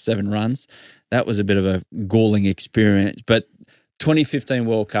Hobart by 7 runs. That was a bit of a galling experience. But 2015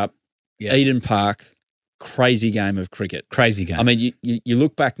 World Cup, Eden Park, crazy game of cricket. Crazy game. I mean, you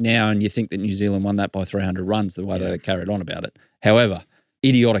look back now and you think that New Zealand won that by 300 runs, the way they carried on about it. However,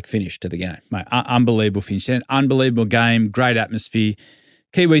 idiotic finish to the game. Mate, unbelievable finish. Unbelievable game, great atmosphere.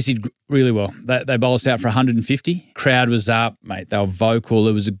 Kiwis did really well. They bowled us out for 150. Crowd was up, mate. They were vocal.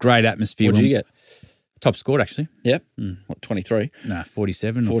 It was a great atmosphere. What did you get? Top scored, actually. Yep. What, 23? No,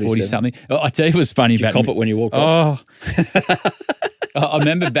 47 or 40-something. I tell you, it was funny. Did you cop it when you walked off? I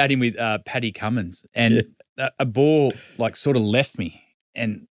remember batting with Paddy Cummins and a ball like sort of left me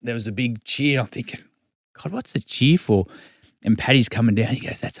and there was a big cheer. I'm thinking, God, what's the cheer for? And Paddy's coming down. He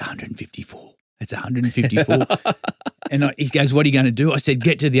goes, that's 154. It's 154. And he goes, what are you going to do? I said,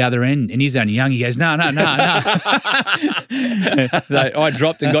 get to the other end. And he's only young. He goes, no. So I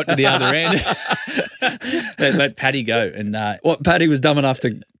dropped and got to the other end. let Paddy go. And Paddy was dumb enough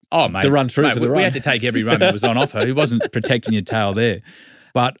to run through for the run. We had to take every run that was on offer. He wasn't protecting your tail there.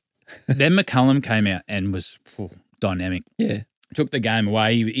 But then McCullum came out and was dynamic. Yeah. Took the game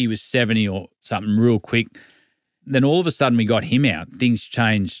away. He was 70 or something real quick. Then all of a sudden we got him out. Things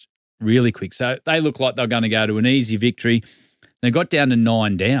changed really quick. So they looked like they were going to go to an easy victory. They got down to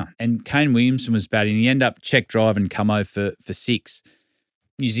 9 down and Kane Williamson was batting. He ended up check drive and come over for 6.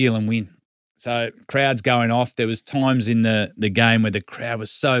 New Zealand win. So crowd's going off. There was times in the game where the crowd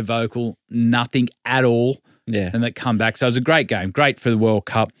was so vocal, nothing at all. Yeah. And they come back. So it was a great game. Great for the World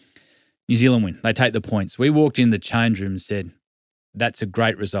Cup. New Zealand win. They take the points. We walked in the change room and said, that's a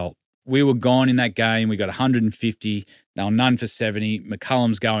great result. We were gone in that game. We got 150. They were none for 70.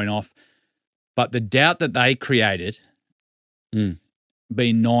 McCullum's going off. But the doubt that they created,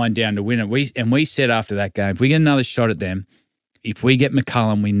 being 9 down to win it, we said after that game, if we get another shot at them, if we get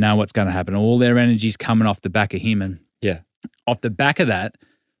McCullum, we know what's going to happen. All their energy's coming off the back of him. And off the back of that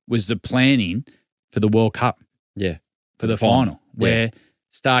was the planning for the World Cup. Yeah. For the final, where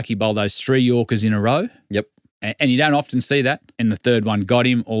Starkey bowled those 3 Yorkers in a row. Yep. And you don't often see that. And the third one got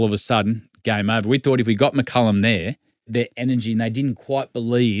him. All of a sudden, game over. We thought if we got McCullum there, their energy, and they didn't quite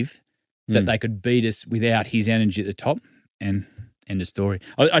believe that they could beat us without his energy at the top. And end of story.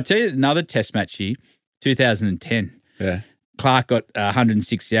 I tell you another test match here, 2010. Yeah. Clark got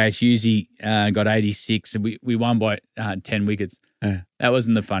 168. Hughesy got 86. And we won by 10 wickets. Yeah. That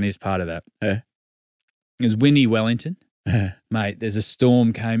wasn't the funniest part of that. Yeah. It was Winnie Wellington. Mate, there's a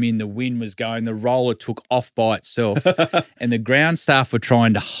storm came in, the wind was going, the roller took off by itself, and the ground staff were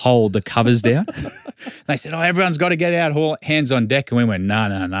trying to hold the covers down. They said, everyone's got to get out, hands on deck. And we went,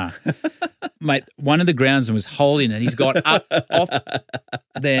 no. Mate, one of the groundsmen was holding it. He's got up off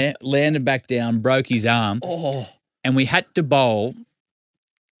there, landed back down, broke his arm. Oh. And we had to bowl,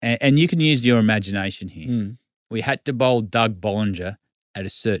 and you can use your imagination here. We had to bowl Doug Bollinger at a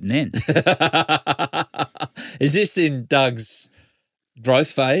certain end. Is this in Doug's growth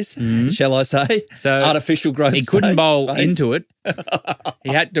phase, shall I say? So artificial growth He couldn't bowl phase? into it.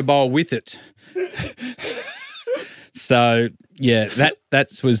 He had to bowl with it. So, yeah,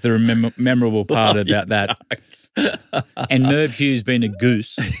 that was the memorable part about that. And Merv Hughes being a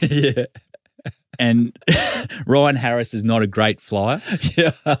goose. Yeah. And Ryan Harris is not a great flyer.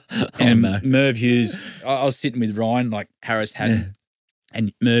 Yeah. And Merv Hughes, I was sitting with Ryan, like Harris had,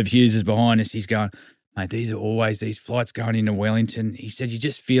 and Merv Hughes is behind us. He's going, mate, these are always these flights going into Wellington. He said, you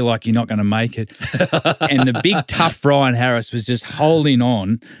just feel like you're not going to make it. And the big, tough Ryan Harris was just holding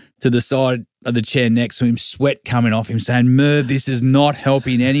on to the side of the chair next to him, sweat coming off him, saying, Merv, this is not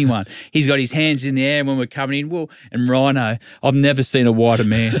helping anyone. He's got his hands in the air when we're coming in. Well, and Rhino, I've never seen a whiter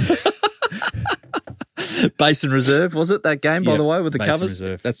man. Basin Reserve, was it, that game, by the way, with the Basin covers?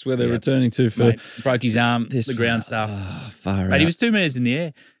 Reserve. That's where they're returning to for... Mate, broke his arm, the ground stuff. Far But out. he was 2 meters in the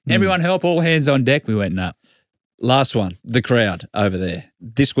air. Everyone help, all hands on deck. We went, nah. Last one, the crowd over there.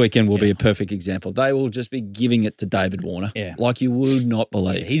 This weekend will be a perfect example. They will just be giving it to David Warner like you would not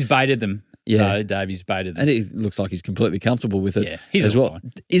believe. He's baited them. Yeah. No, Dave, he's baited them. And it looks like he's completely comfortable with it he's as all well.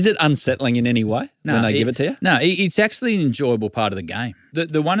 fine. Is it unsettling in any way when they give it to you? No, it's actually an enjoyable part of the game.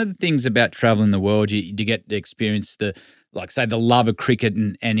 The one of the things about traveling the world, you get to experience the love of cricket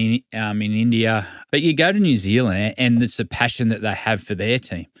and in India. But you go to New Zealand and it's the passion that they have for their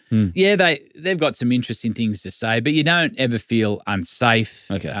team. Yeah, they've got some interesting things to say, but you don't ever feel unsafe.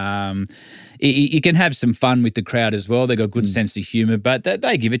 Okay. You can have some fun with the crowd as well. They've got a good sense of humour, but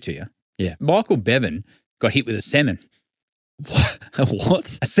they give it to you. Yeah. Michael Bevan got hit with a salmon.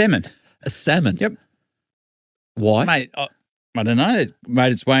 What? A salmon. A salmon? Yep. Why? Mate, I don't know. It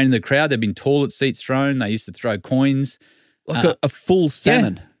made its way into the crowd. There have been toilet seats thrown. They used to throw coins. Like a full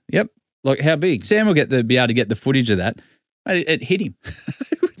salmon? Yeah. Yep. Like how big? Sam will be able to get the footage of that. Mate, it hit him.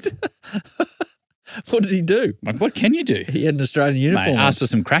 What did he do? Like, what can you do? He had an Australian uniform. Mate, ask for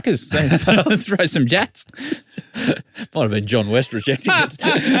some crackers. Throw some jats. Might have been John West rejecting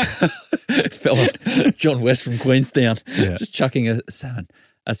it. Fella, John West from Queenstown, just chucking a salmon.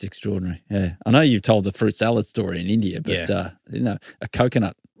 That's extraordinary. Yeah, I know you've told the fruit salad story in India, but a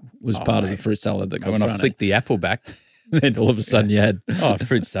coconut was part of the fruit salad that got when thrown I flicked the apple back. Then all of a sudden you had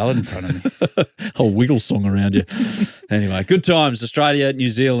fruit salad in front of me. whole wiggle song around you. Anyway, good times. Australia, New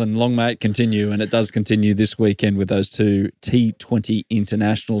Zealand, long may it continue, and it does continue this weekend with those two T20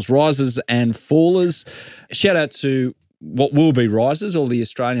 internationals, risers and fallers. Shout out to what will be risers, all the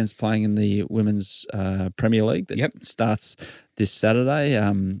Australians playing in the Women's Premier League that starts this Saturday.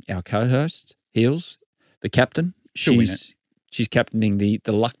 Our co-host, Heels, the captain, she's captaining the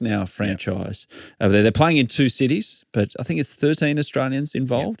Lucknow franchise over there. They're playing in 2 cities, but I think it's 13 Australians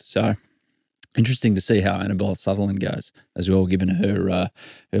involved. So interesting to see how Annabelle Sutherland goes as well, given her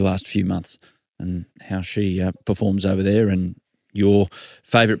last few months and how she performs over there. And your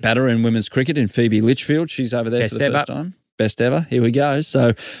favourite batter in women's cricket in Phoebe Litchfield, she's over there for the first time. Best ever. Here we go.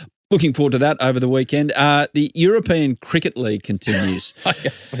 So looking forward to that over the weekend. The European Cricket League continues.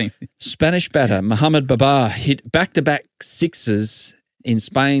 Spanish batter Mohamed Babar hit back-to-back sixes in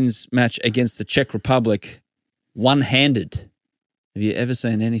Spain's match against the Czech Republic one-handed. Have you ever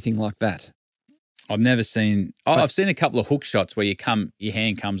seen anything like that? I've never seen. I've seen a couple of hook shots where your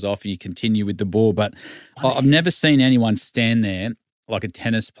hand comes off and you continue with the ball, but I've never seen anyone stand there like a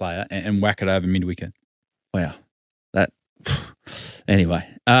tennis player and whack it over mid-wicket. Wow. Anyway,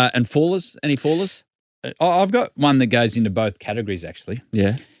 and fallers? Any fallers? I've got one that goes into both categories, actually.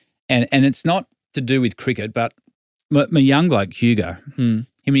 Yeah. And it's not to do with cricket, but my young bloke, Hugo, him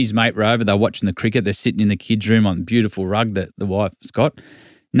and his mate were over, they're watching the cricket, they're sitting in the kids' room on the beautiful rug that the wife's got,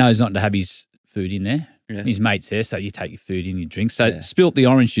 knows not to have his food in there. Yeah. His mate's there, so you take your food in, your drink. So spilt the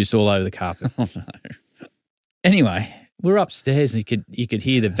orange juice all over the carpet. Oh, no. Anyway, we're upstairs and you could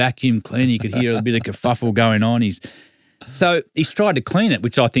hear the vacuum cleaner, you could hear a bit of kerfuffle going on. So he's tried to clean it,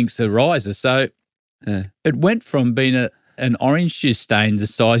 which I think's a riser. So it went from being an orange juice stain the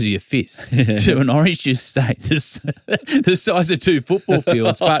size of your fist to an orange juice stain the size of 2 football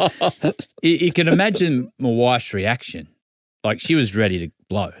fields. But you can imagine my wife's reaction. Like, she was ready to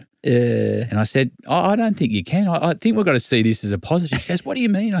blow. Yeah. And I said, I don't think you can. I think we've got to see this as a positive. She goes, what do you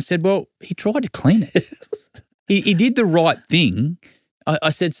mean? I said, well, he tried to clean it. he did the right thing.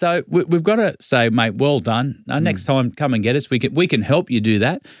 I said, so we've got to say, mate, well done. Next time, come and get us. We can help you do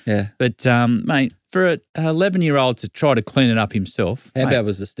that. Yeah. But, mate, for an 11-year-old to try to clean it up himself. How bad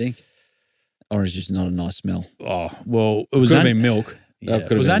was the stink? Orange juice is not a nice smell. Oh, well, it was Could have been milk. Yeah,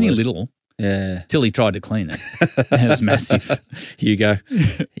 it was only little. Yeah. Till he tried to clean it. It was massive. Hugo,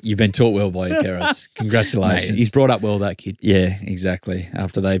 you've been taught well by your parents. Congratulations. Mate, he's brought up well, that kid. Yeah, exactly.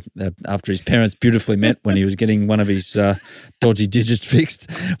 After his parents beautifully met when he was getting one of his dodgy digits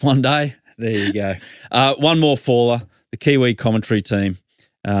fixed one day. There you go. One more faller, the Kiwi commentary team.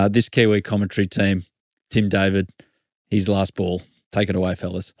 This Kiwi commentary team, Tim David, his last ball. Take it away,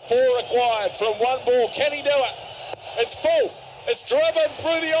 fellas. 4 required from one ball. Can he do it? It's full. It's driven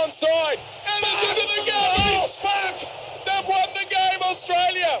through the onside. And it's into the game. Oh, fuck! They've won the game,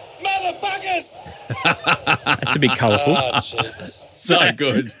 Australia! Motherfuckers! That's a bit colourful. Oh, Jesus. So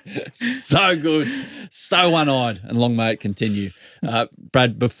good. So good. So one-eyed. And long may it continue.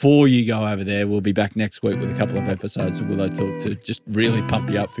 Brad, before you go over there, we'll be back next week with a couple of episodes of Willow Talk to just really pump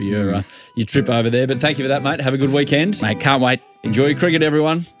you up for your trip over there. But thank you for that, mate. Have a good weekend. Mate, can't wait. Enjoy your cricket,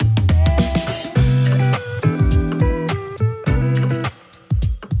 everyone.